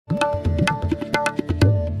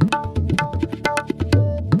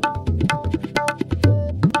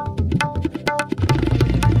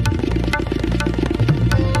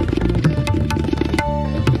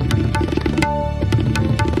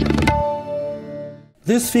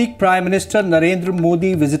This week, Prime Minister Narendra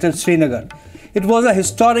Modi visited Srinagar. It was a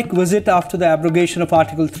historic visit after the abrogation of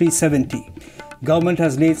Article 370. Government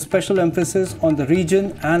has laid special emphasis on the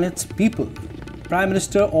region and its people. Prime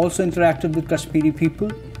Minister also interacted with Kashmiri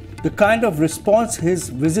people. The kind of response his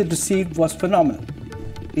visit received was phenomenal.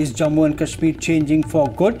 Is Jammu and Kashmir changing for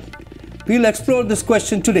good? We'll explore this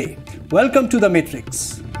question today. Welcome to The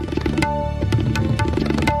Matrix.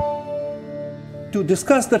 To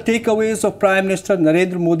discuss the takeaways of Prime Minister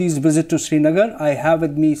Narendra Modi's visit to Srinagar, I have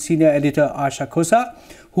with me Senior Editor Asha Khosa,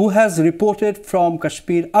 who has reported from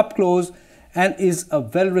Kashmir up close and is a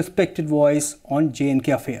well-respected voice on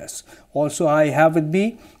J&K affairs. Also, I have with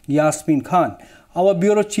me Yasmin Khan, our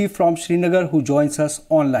Bureau Chief from Srinagar, who joins us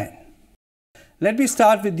online. Let me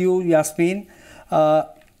start with you, Yasmin.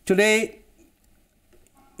 Today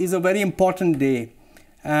is a very important day,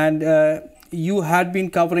 and you had been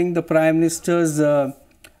covering the Prime Minister's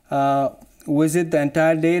visit the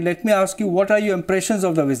entire day. Let me ask you, what are your impressions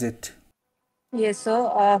of the visit? Yes,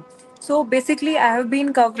 sir. So basically, I have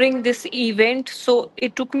been covering this event. So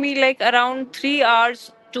it took me like around 3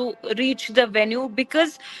 hours to reach the venue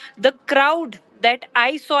because the crowd that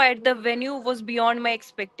I saw at the venue was beyond my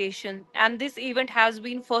expectation. And this event has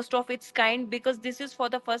been first of its kind because this is for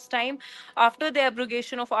the first time after the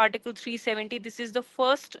abrogation of Article 370. This is the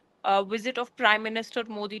first visit of Prime Minister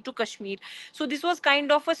Modi to Kashmir. So this was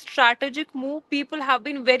kind of a strategic move. People have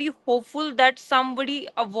been very hopeful that somebody,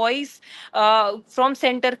 a voice from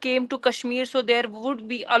center came to Kashmir. So there would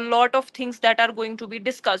be a lot of things that are going to be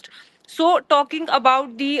discussed. So talking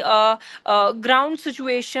about the ground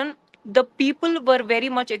situation, the people were very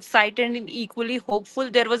much excited and equally hopeful.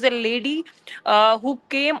 There was a lady who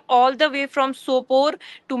came all the way from Sopore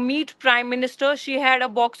to meet Prime Minister. She had a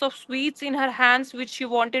box of sweets in her hands, which she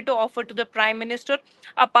wanted to offer to the Prime Minister.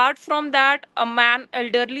 Apart from that, a man,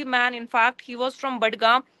 elderly man, in fact, he was from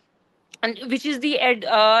Badgam, and which is the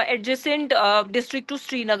adjacent district to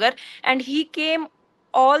Srinagar, and he came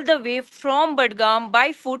all the way from Badgam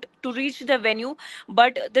by foot to reach the venue.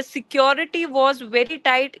 But the security was very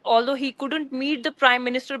tight, although he couldn't meet the Prime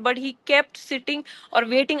Minister, but he kept sitting or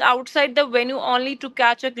waiting outside the venue only to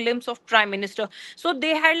catch a glimpse of Prime Minister. So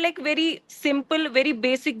they had like very simple, very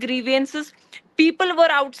basic grievances. People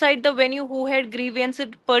were outside the venue who had grievances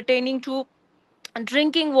pertaining to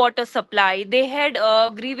drinking water supply. They had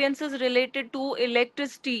grievances related to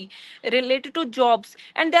electricity, related to jobs,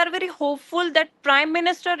 and they are very hopeful that Prime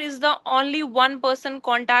Minister is the only one person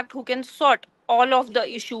contact who can sort all of the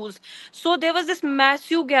issues. So there was this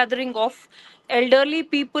massive gathering of elderly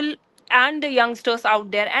people and the youngsters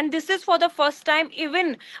out there, and this is for the first time.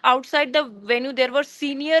 Even outside the venue there were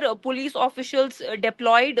senior police officials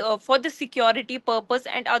deployed for the security purpose,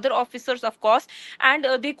 and other officers of course, and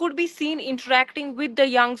they could be seen interacting with the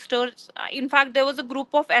youngsters. In fact, there was a group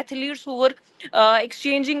of athletes who were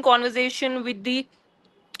exchanging conversation with the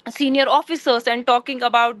senior officers and talking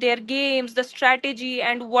about their games, the strategy,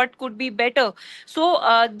 and what could be better. So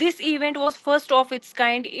this event was first of its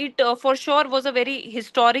kind. It for sure was a very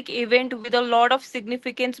historic event with a lot of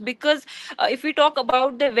significance because if we talk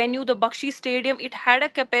about the venue, the Bakshi Stadium, it had a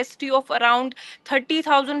capacity of around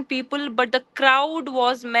 30,000 people, but the crowd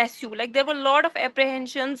was massive. Like there were a lot of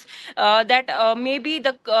apprehensions that maybe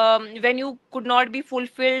the venue could not be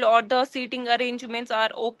fulfilled or the seating arrangements are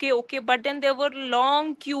okay, but then there were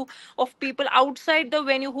long queue of people outside the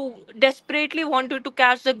venue who desperately wanted to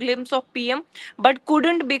catch the glimpse of PM but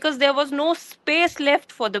couldn't because there was no space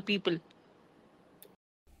left for the people.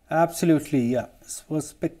 Absolutely, yeah. It was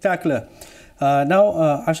spectacular.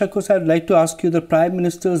 Asha Khosa, I'd like to ask you, the Prime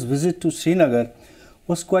Minister's visit to Srinagar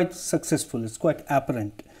was quite successful. It's quite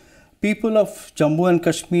apparent. People of Jammu and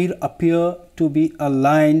Kashmir appear to be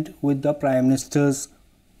aligned with the Prime Minister's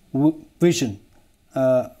vision.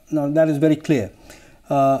 Now, that is very clear.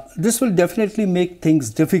 This will definitely make things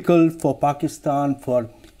difficult for Pakistan, for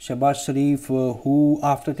Shehbaz Sharif, who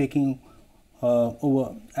after taking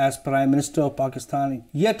over as Prime Minister of Pakistan,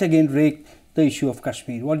 yet again raked the issue of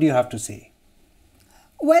Kashmir. What do you have to say?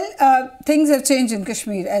 Well, things have changed in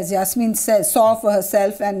Kashmir, as Yasmin saw for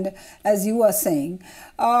herself, and as you are saying.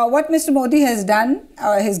 What Mr. Modi has done,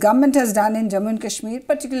 his government has done in Jammu and Kashmir,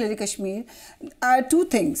 particularly Kashmir, are two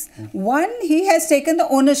things. One, he has taken the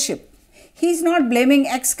ownership. He's not blaming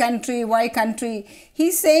X country, Y country.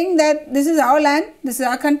 He's saying that this is our land, this is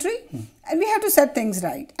our country, and we have to set things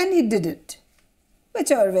right. And he did it.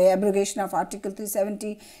 Whichever way, abrogation of Article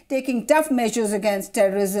 370, taking tough measures against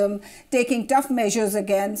terrorism, taking tough measures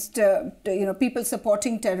against people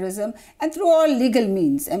supporting terrorism, and through all legal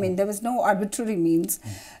means. I mean, there was no arbitrary means.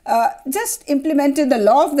 Just implemented the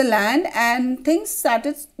law of the land, and things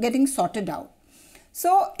started getting sorted out.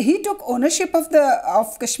 So he took ownership of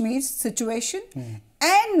Kashmir's situation,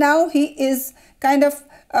 and now he is kind of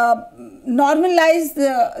normalized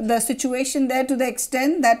the situation there to the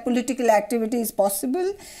extent that political activity is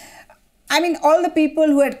possible. I mean, all the people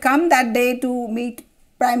who had come that day to meet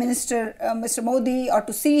Prime Minister Mr. Modi, or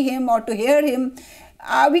to see him or to hear him,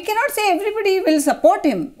 we cannot say everybody will support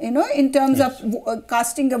him, in terms of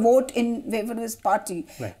casting a vote in favor of his party.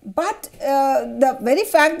 Right. But the very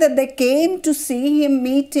fact that they came to see him,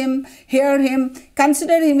 meet him, hear him,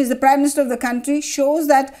 consider him as the Prime Minister of the country shows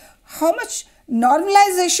that how much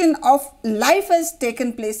normalization of life has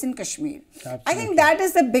taken place in Kashmir. Absolutely. I think that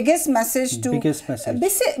is the biggest message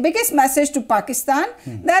biggest message to Pakistan,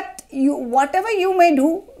 that whatever you may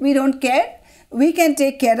do, we don't care. We can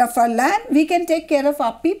take care of our land, we can take care of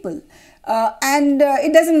our people. And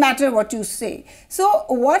it doesn't matter what you say. So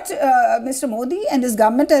what Mr. Modi and his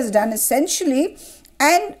government has done essentially,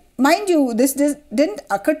 and mind you, this didn't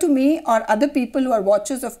occur to me or other people who are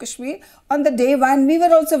watchers of Kashmir. On the day one, we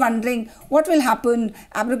were also wondering what will happen,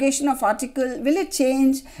 abrogation of article, will it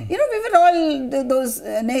change? We were all those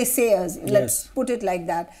naysayers, let's put it like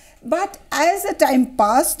that. But as the time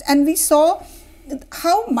passed and we saw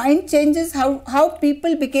how mind changes, how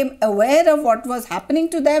people became aware of what was happening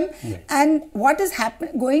to them and what is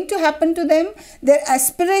going to happen to them, their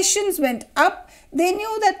aspirations went up, they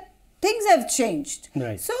knew that things have changed.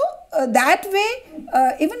 Right. So that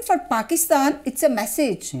way, even for Pakistan, it's a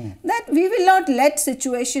message that we will not let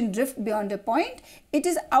situation drift beyond a point. It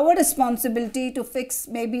is our responsibility to fix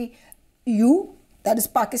maybe that is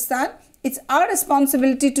Pakistan. It's our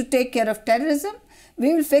responsibility to take care of terrorism.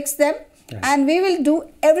 We will fix them. Right. And we will do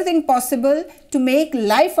everything possible to make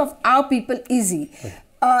life of our people easy.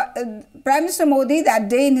 Right. Prime Minister Modi, that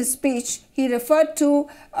day in his speech, he referred to,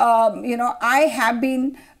 I have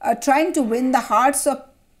been trying to win the hearts of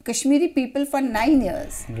Kashmiri people for 9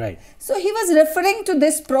 years. Right. So he was referring to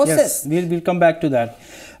this process. Yes, we'll come back to that.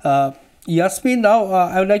 Yasmin, now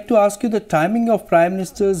I would like to ask you, the timing of Prime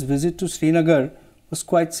Minister's visit to Srinagar was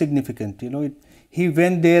quite significant. He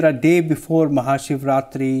went there a day before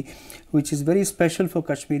Mahashivratri, which is very special for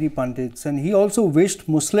Kashmiri Pandits, and he also wished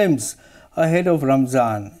Muslims ahead of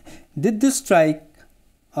Ramzan. Did this strike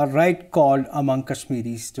a right chord among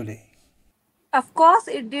Kashmiris today? Of course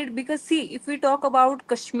it did, because see, if we talk about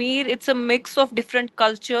Kashmir, it's a mix of different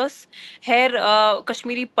cultures. Here,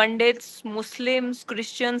 Kashmiri Pandits, Muslims,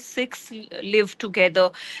 Christians, Sikhs live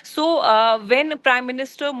together. So when Prime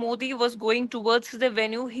Minister Modi was going towards the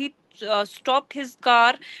venue, he stopped his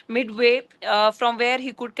car midway from where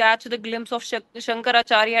he could catch the glimpse of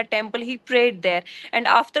Shankaracharya temple. He prayed there, and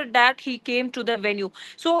after that he came to the venue.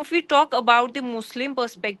 So if we talk about the Muslim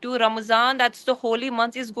perspective, Ramadan, that's the holy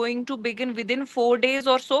month, is going to begin within 4 days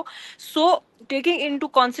or so. So taking into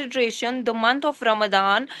consideration the month of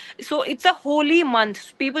Ramadan, so it's a holy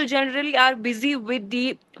month. People generally are busy with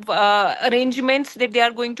the arrangements that they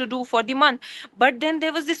are going to do for the month. But then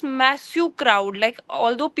there was this massive crowd. Like,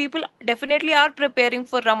 although people definitely are preparing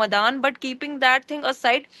for Ramadan, but keeping that thing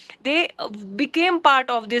aside, they became part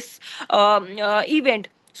of this event.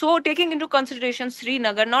 So taking into consideration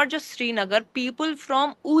Srinagar, not just Srinagar, people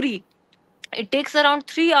from Uri, it takes around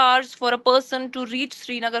 3 hours for a person to reach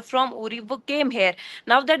Srinagar from Uri, who came here.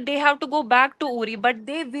 Now that they have to go back to Uri, but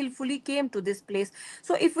they willfully came to this place.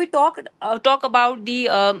 So if we talk about the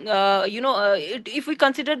if we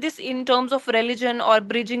consider this in terms of religion or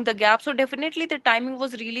bridging the gap, so definitely the timing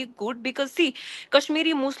was really good, because see,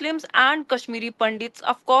 Kashmiri Muslims and Kashmiri Pandits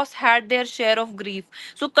of course had their share of grief.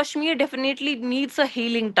 So Kashmir definitely needs a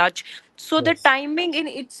healing touch. So the timing in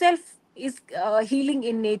itself is healing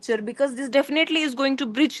in nature, because this definitely is going to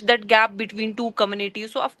bridge that gap between two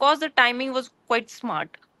communities. So of course the timing was quite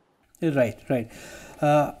smart. Right.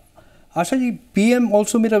 Ashaji, PM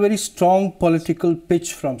also made a very strong political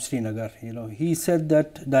pitch from Srinagar. He said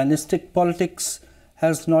that dynastic politics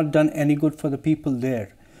has not done any good for the people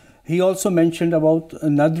there. He also mentioned about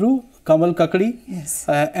Nadru, Kamal Kakadi, yes,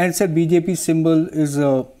 and said BJP symbol is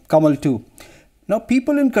Kamal too. Now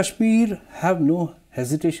people in Kashmir have no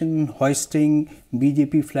hesitation in hoisting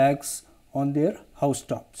BJP flags on their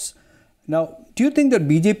housetops. Now, do you think that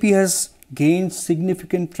BJP has gained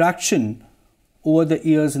significant traction over the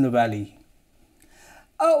years in the valley?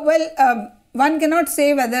 Oh, well, one cannot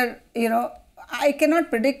say whether, I cannot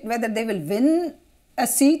predict whether they will win a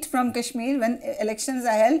seat from Kashmir when elections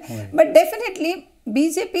are held. Right. But definitely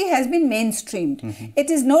BJP has been mainstreamed.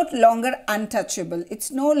 It is no longer untouchable.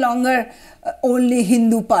 It's no longer only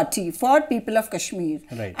Hindu party for people of Kashmir.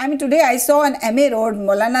 Right. I mean, today I saw on MA Road,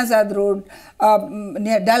 Maulana Azad Road,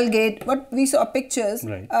 near Dal Gate, but we saw pictures.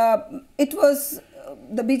 Right. It was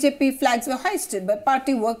the BJP flags were hoisted by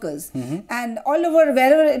party workers. And all over,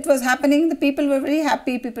 wherever it was happening, the people were very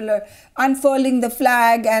happy. People are unfurling the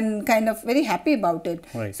flag and kind of very happy about it.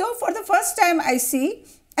 Right. So for the first time, I see,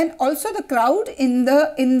 and also the crowd in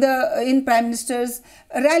Prime Minister's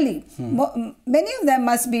rally. Many of them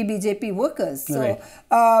must be BJP workers. So right.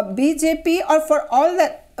 BJP, or for all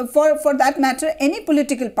that, for that matter, any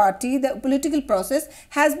political party, the political process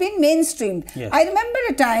has been mainstreamed. Yes. I remember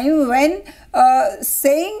a time when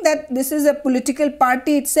saying that this is a political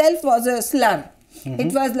party itself was a slur.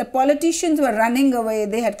 It was the politicians were running away.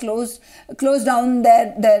 They had closed down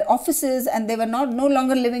their offices, and they were no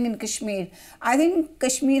longer living in Kashmir. I think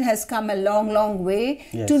Kashmir has come a long way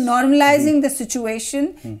to normalizing the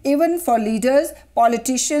situation, even for leaders,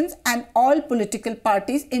 politicians, and all political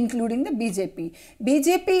parties, including the BJP.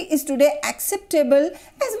 BJP is today acceptable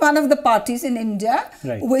as one of the parties in India,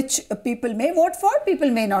 right. which people may vote for,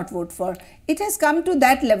 people may not vote for. It has come to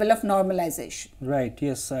that level of normalization. Right,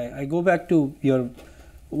 yes. I go back to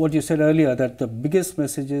what you said earlier, that the biggest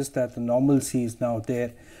message is that the normalcy is now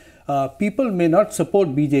there. People may not support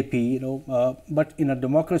BJP, but in a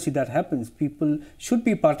democracy that happens. People should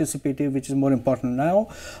be participative, which is more important. Now,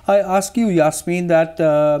 I ask you, Yasmin, that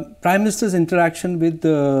Prime Minister's interaction with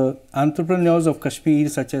the entrepreneurs of Kashmir,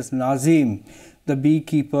 such as Nazim, the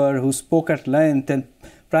beekeeper who spoke at length, and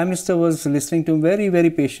Prime Minister was listening to him very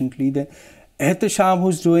patiently. Then Ehtisham,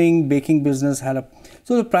 who's doing baking business,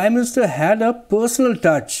 so the Prime Minister had a personal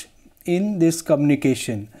touch in this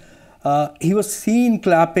communication. He was seen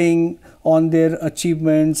clapping on their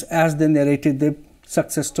achievements as they narrated their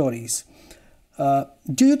success stories.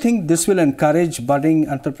 Do you think this will encourage budding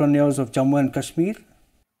entrepreneurs of Jammu and Kashmir?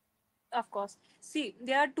 Of course. See,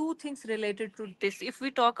 there are two things related to this. If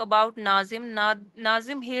we talk about Nazim,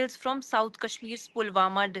 Nazim hails from South Kashmir's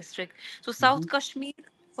Pulwama district. So South Kashmir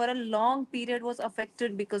for a long period was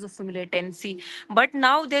affected because of militancy. But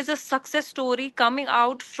now there's a success story coming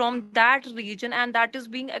out from that region, and that is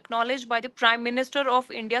being acknowledged by the Prime Minister of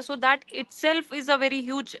India. So that itself is a very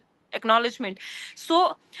huge acknowledgement.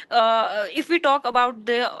 So if we talk about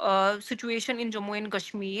the situation in Jammu and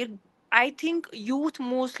Kashmir, I think youth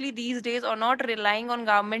mostly these days are not relying on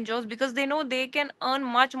government jobs because they know they can earn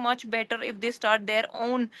much better if they start their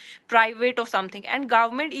own private or something. And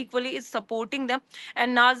government equally is supporting them.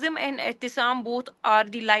 And Nazim and Ehtisam both are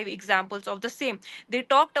the live examples of the same. They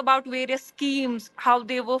talked about various schemes, how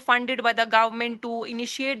they were funded by the government to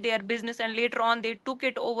initiate their business, and later on they took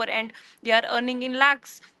it over and they are earning in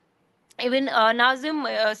lakhs. Even Nazim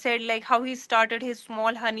said like how he started his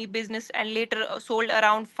small honey business and later sold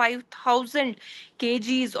around 5,000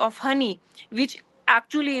 kgs of honey, which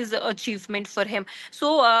actually is an achievement for him.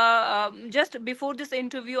 So just before this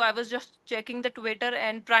interview, I was just checking the Twitter,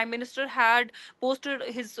 and Prime Minister had posted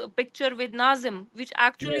his picture with Nazim, which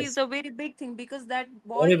actually is Yes, a very big thing because that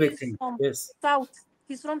boy very big is thing. from Yes, south.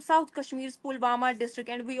 He's from South Kashmir's Pulwama district,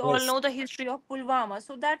 and we all yes. know the history of Pulwama.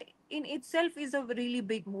 So that in itself is a really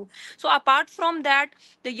big move. So apart from that,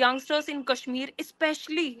 the youngsters in Kashmir,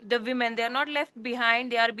 especially the women, they are not left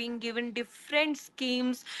behind. They are being given different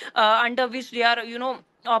schemes under which they are,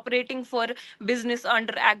 operating for business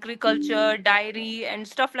under agriculture, dairy, and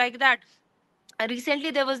stuff like that. Recently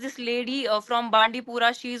there was this lady from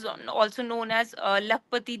Bandipura. She's also known as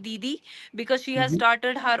Lakpati Didi because she has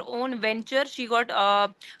started her own venture. She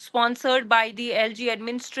got sponsored by the LG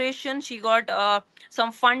administration. She got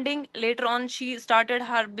some funding. Later on she started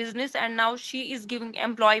her business, and now she is giving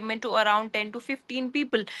employment to around 10 to 15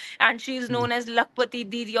 people, and she is known as Lakpati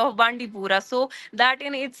Didi of Bandipura. So that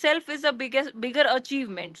in itself is a bigger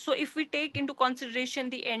achievement. So if we take into consideration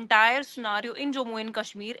the entire scenario in Jammu and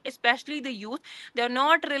Kashmir, especially the youth, they're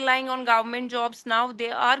not relying on government jobs now. They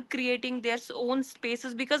are creating their own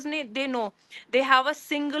spaces because they know they have a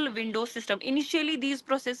single window system. Initially these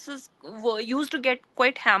processes were used to get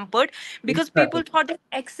quite hampered because people Exactly. thought that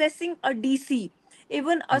accessing a DC,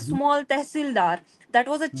 even a small tehsildar, that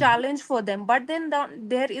was a challenge for them. But then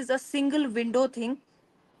there is a single window thing.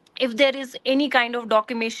 If there is any kind of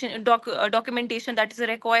documentation that is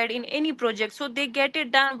required in any project, so they get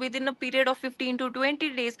it done within a period of 15 to 20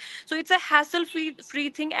 days. So it's a hassle free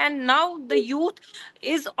thing, and now the youth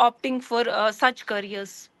is opting for such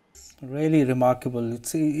careers. Really remarkable. It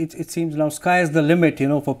seems now sky is the limit,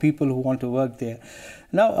 for people who want to work there.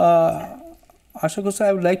 Now, Asha Ghosa,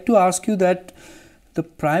 I would like to ask you that the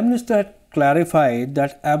Prime Minister had clarified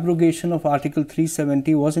that abrogation of Article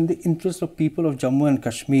 370 was in the interest of people of Jammu and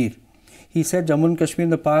Kashmir. He said Jammu and Kashmir in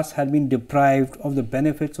the past had been deprived of the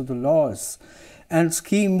benefits of the laws and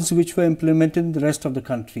schemes which were implemented in the rest of the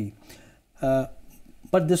country.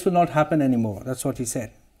 But this will not happen anymore. That's what he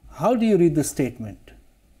said. How do you read this statement?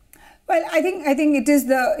 Well, I think it is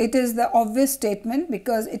the obvious statement,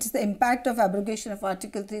 because it is the impact of abrogation of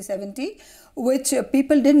Article 370, which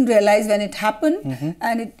people didn't realize when it happened,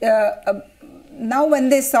 and now when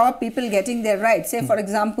they saw people getting their rights, say for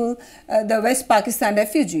example the West Pakistan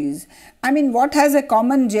refugees. I mean, what has a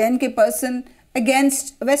common J&K person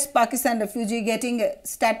against West Pakistan refugee getting a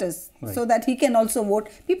status, so that he can also vote?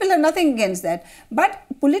 People have nothing against that. But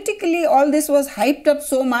politically, all this was hyped up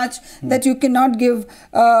so much that you cannot give,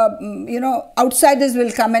 outsiders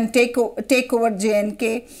will come and take over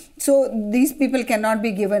J&K. So these people cannot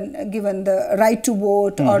be given the right to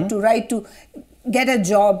vote or to right to get a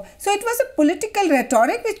job. So it was a political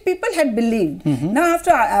rhetoric which people had believed. Now,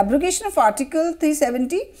 after abrogation of Article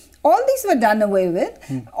 370, all these were done away with.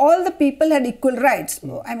 All the people had equal rights.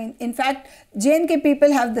 I mean, in fact, J&K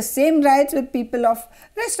people have the same rights with people of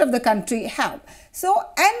rest of the country have. So,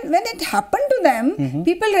 and when it happened to them,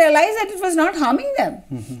 people realized that it was not harming them,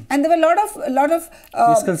 and there were a lot of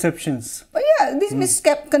misconceptions. These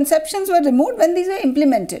misconceptions were removed when these were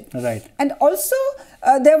implemented. Right. And also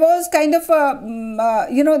there was kind of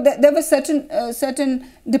there were certain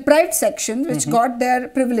deprived sections which got their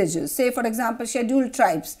privileges. Say for example, scheduled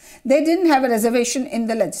tribes. They didn't have a reservation in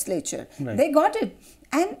the legislature. Right. They got it.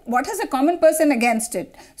 And what has a common person against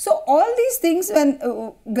it? So all these things, when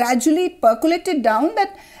gradually percolated down,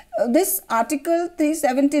 that this Article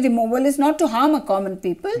 370 removal is not to harm a common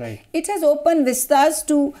people. Right. It has opened vistas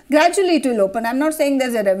to, gradually it will open. I'm not saying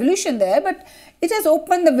there's a revolution there, but it has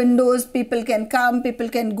opened the windows. People can come, people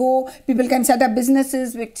can go, people can set up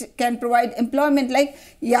businesses which can provide employment. Like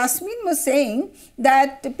Yasmin was saying,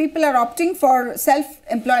 that people are opting for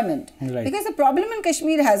self-employment. Right. Because the problem in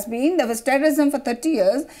Kashmir has been, there was terrorism for 30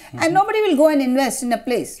 years and nobody will go and invest in a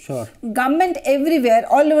place. Sure. Government everywhere,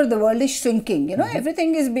 all over the world is shrinking.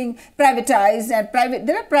 Everything is being privatized, and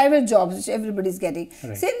there are private jobs which everybody is getting.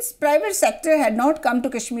 Right. Since private sector had not come to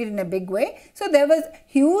Kashmir in a big way, so there was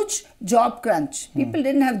huge job crunch. People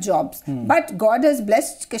didn't have jobs, but God has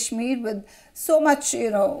blessed Kashmir with so much,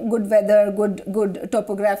 good weather, good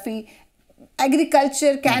topography.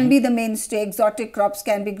 Agriculture can be the mainstay, exotic crops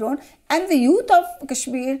can be grown, and the youth of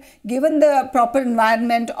Kashmir, given the proper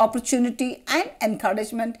environment, opportunity and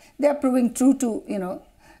encouragement, they are proving true to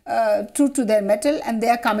their mettle, and they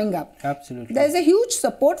are coming up. Absolutely. There is a huge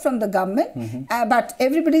support from the government, but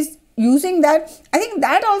everybody's using that. I think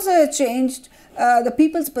that also has changed the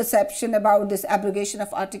people's perception about this abrogation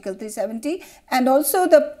of Article 370, and also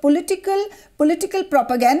the political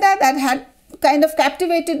propaganda that had kind of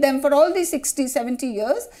captivated them for all these 60, 70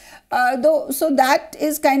 years. So that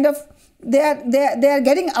is kind of, they are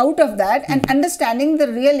getting out of that and understanding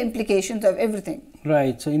the real implications of everything.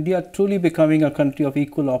 Right. So India truly becoming a country of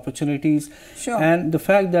equal opportunities. Sure. And the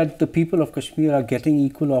fact that the people of Kashmir are getting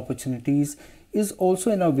equal opportunities is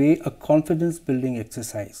also in a way a confidence building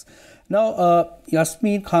exercise. Now,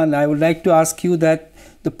 Yasmin Khan, I would like to ask you that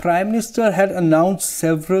the Prime Minister had announced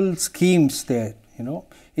several schemes there,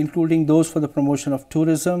 including those for the promotion of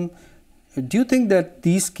tourism. Do you think that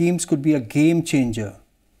these schemes could be a game changer?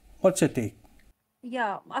 What's your take?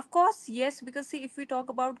 Yeah, of course, yes, because see, if we talk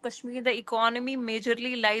about Kashmir, the economy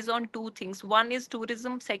majorly lies on two things. One is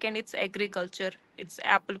tourism, second it's agriculture, it's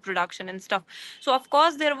apple production and stuff. So of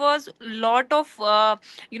course there was a lot of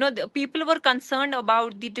the people were concerned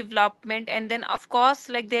about the development, and then of course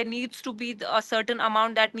like there needs to be a certain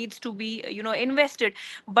amount that needs to be invested.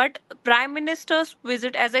 But Prime Minister's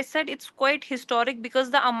visit, as I said, it's quite historic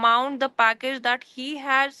because the package that he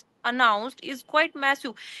has announced is quite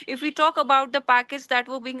massive. If we talk about the package that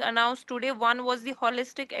were being announced today, one was the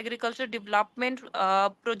holistic agriculture development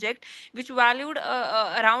project, which valued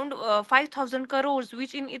around 5,000 crores,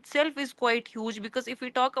 which in itself is quite huge. Because if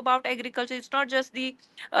we talk about agriculture, it's not just the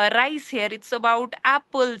rice here, it's about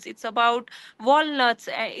apples, it's about walnuts,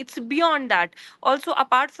 it's beyond that. Also,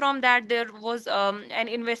 apart from that, there was an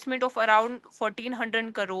investment of around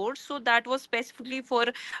 1,400 crores. So that was specifically for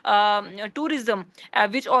tourism,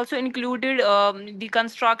 which also included the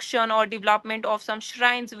construction or development of some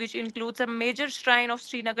shrines, which includes a major shrine of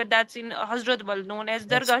Srinagar that's in Hazratbal, known as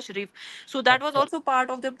Dargah Sharif. So that was also part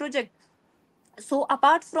of the project. So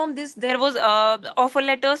apart from this, there was offer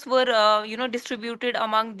letters were distributed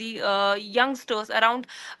among the youngsters. Around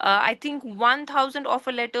I think 1,000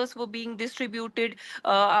 offer letters were being distributed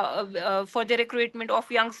for the recruitment of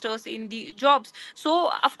youngsters in the jobs.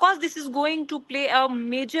 So of course this is going to play a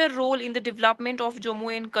major role in the development of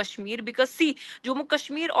Jammu and Kashmir, because see, Jammu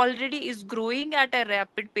Kashmir already is growing at a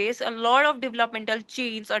rapid pace. A lot of developmental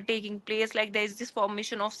changes are taking place, like there is this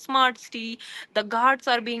formation of smart city, the ghats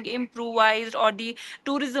are being improvised, or the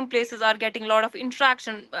tourism places are getting a lot of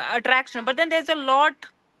attraction. But then there's a lot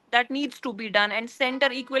that needs to be done, and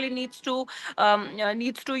center equally needs to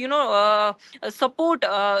support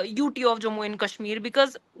UT of Jammu and Kashmir,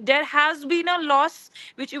 because there has been a loss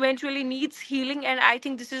which eventually needs healing, and I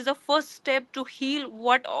think this is the first step to heal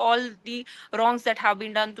what all the wrongs that have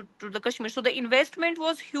been done to the Kashmir. So the investment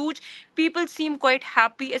was huge. People seem quite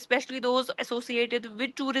happy, especially those associated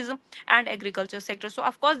with tourism and agriculture sector. So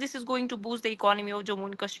of course this is going to boost the economy of Jammu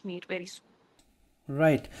and Kashmir very soon.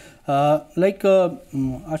 Right. Actually,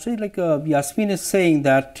 Yasmin is saying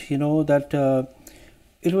that,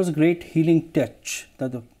 it was a great healing touch.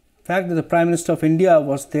 That the fact that the Prime Minister of India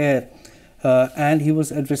was there and he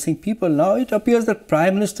was addressing people. Now it appears that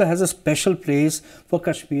Prime Minister has a special place for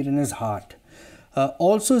Kashmir in his heart.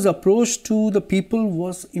 Also, his approach to the people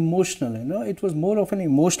was emotional. It was more of an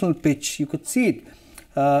emotional pitch. You could see it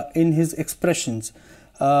in his expressions.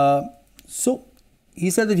 So he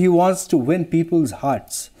said that he wants to win people's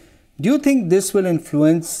hearts. Do you think this will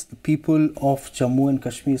influence the people of Jammu and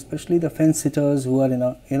Kashmir, especially the fence sitters who are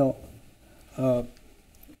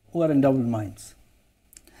who are in double minds?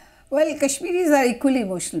 Well, Kashmiris are equally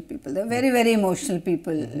emotional people. They're very, very emotional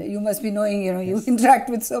people. You must be knowing, you interact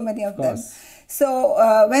with so many of them. So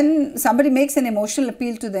when somebody makes an emotional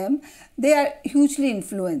appeal to them, they are hugely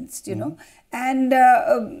influenced, And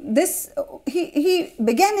he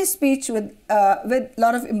began his speech with a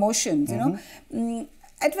lot of emotions,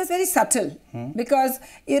 It was very subtle because,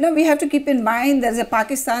 we have to keep in mind there's a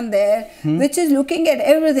Pakistan there which is looking at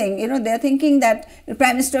everything. They're thinking that the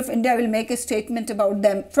Prime Minister of India will make a statement about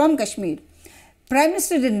them from Kashmir. Prime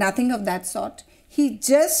Minister did nothing of that sort. He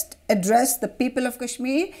just addressed the people of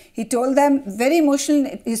Kashmir. He told them very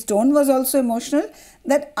emotional, his tone was also emotional,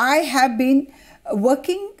 that I have been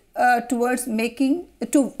working towards winning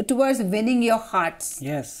your hearts.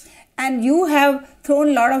 Yes. And you have thrown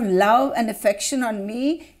a lot of love and affection on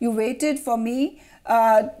me. You waited for me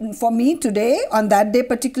today, on that day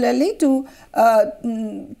particularly, to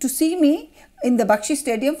see me in the Bakshi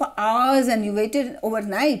Stadium for hours, and you waited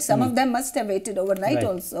overnight. Some of them must have waited overnight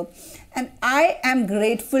also. And I am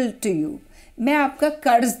grateful to you. मैं आपका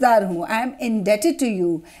कर्जदार हूँ. I am indebted to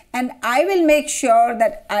you, and I will make sure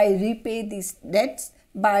that I repay these debts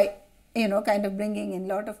by kind of bringing in a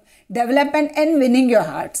lot of development and winning your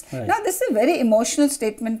hearts. Now, this is a very emotional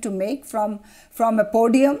statement to make from a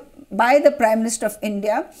podium by the Prime Minister of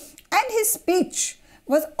India, and his speech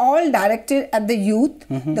was all directed at the youth,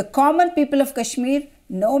 the common people of Kashmir,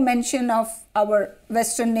 no mention of our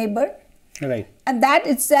western neighbor. Right. And that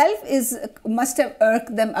itself must have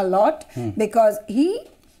irked them a lot, because he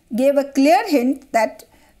gave a clear hint that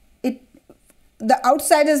the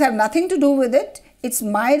outsiders have nothing to do with it. It's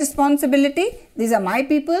my responsibility. These are my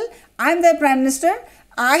people. I'm their Prime Minister.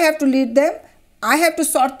 I have to lead them. I have to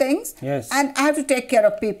sort things. Yes. And I have to take care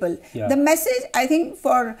of people. Yeah. The message, I think,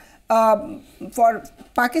 for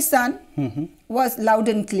Pakistan was loud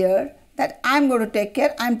and clear, that I'm going to take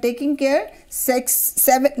care. I'm taking care.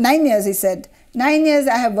 9 years, he said. 9 years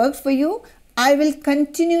I have worked for you. I will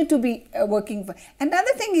continue to be working for.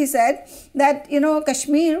 Another thing he said, that,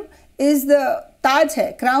 Kashmir is the Taj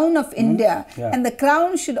hai, crown of India, and the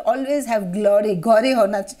crown should always have glory, garv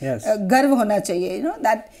hona chahiye,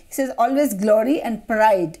 that he says always glory and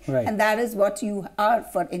pride, and that is what you are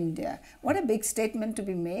for India. What a big statement to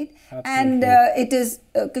be made. Absolutely.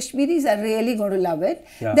 And Kashmiris are really going to love it.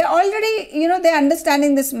 They're already, they're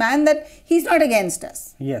understanding this man, that he's not against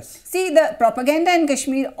us. Yes. See, the propaganda in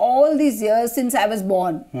Kashmir all these years since I was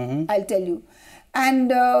born, I'll tell you, and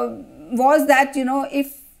was that,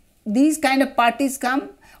 if these kind of parties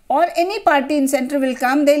come, or any party in center will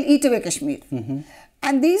come, they'll eat away Kashmir.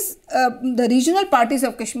 And these, the regional parties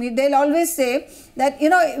of Kashmir, they'll always say that,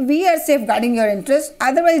 we are safeguarding your interests,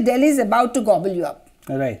 otherwise Delhi is about to gobble you up.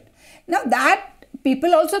 Right. Now that,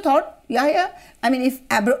 people also thought, I mean, if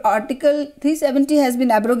Article 370 has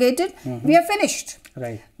been abrogated, we are finished.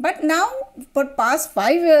 Right. But now, for past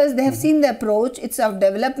 5 years, they have seen the approach. It's of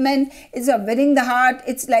development, it's of winning the heart,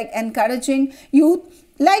 it's like encouraging youth,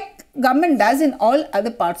 like government does in all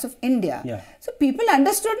other parts of India. So people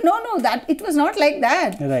understood, no, that it was not like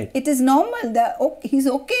that. Right. It is normal. He's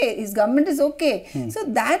okay. His government is okay. So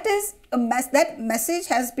that is that message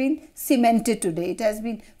has been cemented today. It has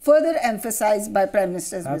been further emphasized by Prime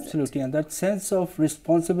Minister's Absolutely, visit. and that sense of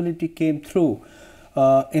responsibility came through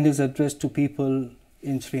in his address to people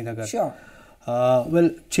in Srinagar. Sure.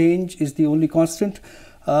 Well, change is the only constant.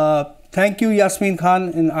 Thank you, Yasmin Khan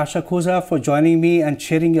and Asha Khoza, for joining me and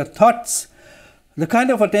sharing your thoughts. The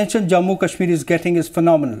kind of attention Jammu Kashmir is getting is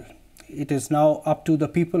phenomenal. It is now up to the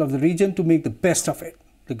people of the region to make the best of it.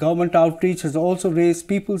 The government outreach has also raised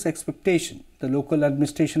people's expectation. The local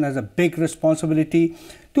administration has a big responsibility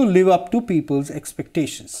to live up to people's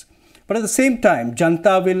expectations. But at the same time,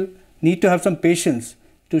 Janta will need to have some patience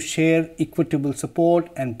to share equitable support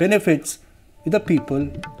and benefits with the people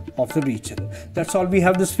of the region. That's all we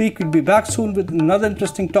have this week. We'll be back soon with another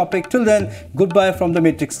interesting topic. Till then, goodbye from the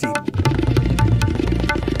Matrix team.